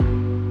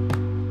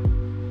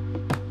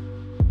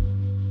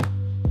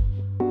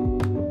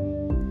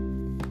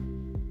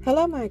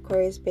Hello, my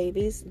Aquarius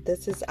babies.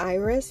 This is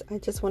Iris. I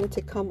just wanted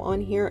to come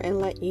on here and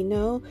let you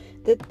know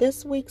that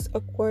this week's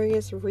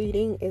Aquarius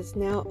reading is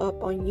now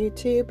up on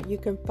YouTube. You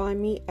can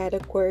find me at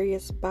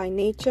Aquarius by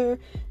Nature.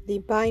 The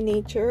by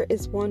nature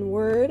is one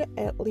word,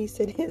 at least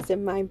it is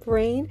in my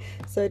brain.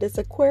 So it is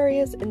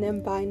Aquarius and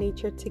then by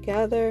nature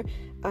together.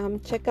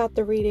 Check out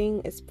the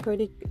reading. It's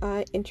pretty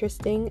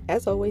interesting.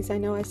 As always, I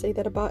know I say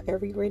that about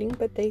every reading,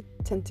 but they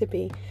tend to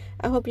be.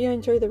 I hope you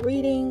enjoy the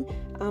reading.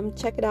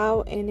 Check it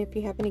out, and if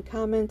you have any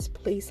comments,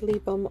 please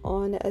leave them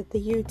on the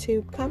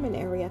YouTube comment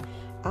area.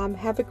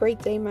 Have a great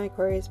day, my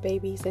Aquarius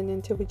babies, and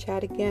until we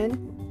chat again,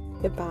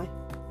 goodbye.